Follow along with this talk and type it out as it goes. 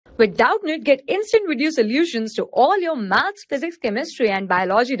With Doubtnut, get instant video solutions to all your maths, physics, chemistry, and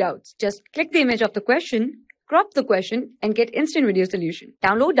biology doubts. Just click the image of the question, crop the question, and get instant video solution.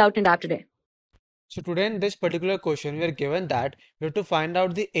 Download Doubtnut app today. So today in this particular question, we are given that we have to find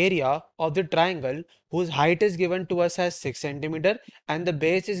out the area of the triangle whose height is given to us as 6 centimeter and the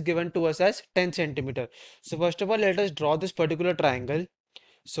base is given to us as 10 centimeter. So first of all, let us draw this particular triangle.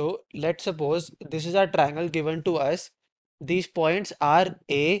 So let's suppose this is our triangle given to us. These points are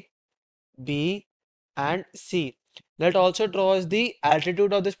A, B, and C. Let also draw us the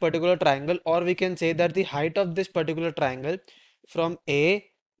altitude of this particular triangle, or we can say that the height of this particular triangle from A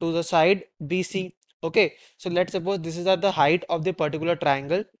to the side BC. Okay, so let's suppose this is at the height of the particular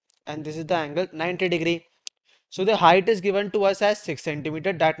triangle and this is the angle 90 degree. So the height is given to us as 6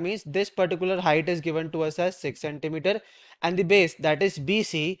 centimeter. That means this particular height is given to us as 6 centimeter and the base, that is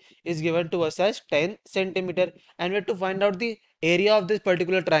BC, is given to us as 10 centimeter, and we have to find out the area of this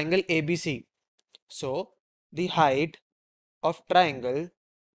particular triangle ABC. So the height of triangle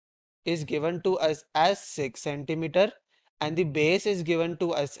is given to us as 6 centimeter and the base is given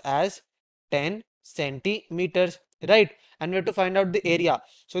to us as 10 centimeters, right? And we have to find out the area.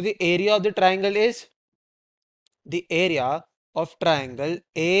 So the area of the triangle is the area of triangle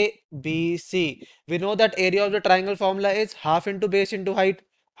ABC. We know that area of the triangle formula is half into base into height.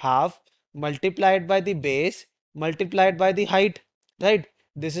 Half multiplied by the base multiplied by the height, right?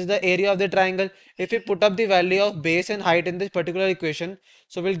 This is the area of the triangle. If we put up the value of base and height in this particular equation,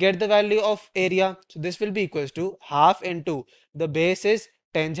 so we'll get the value of area. So this will be equals to half into the base is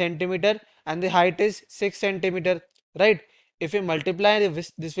 10 centimeter and the height is 6 centimeter, right? If we multiply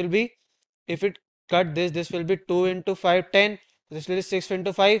this will be, if it cut this will be 2 into 5, 10. This will be 6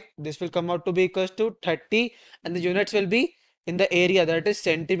 into 5. This will come out to be equals to 30, and the units will be in the area, that is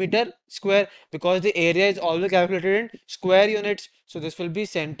centimeter square, because the area is always calculated in square units. So this will be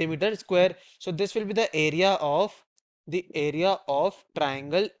centimeter square. So this will be the area of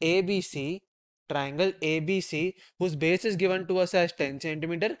triangle ABC, whose base is given to us as 10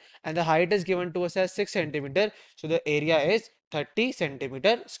 centimeter and the height is given to us as 6 centimeter. So the area is 30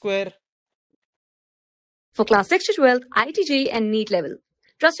 centimeter square. For class 6 to 12, IIT JEE and NEET level.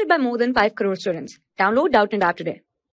 Trusted by more than 5 crore students. Download Doubtnut app today.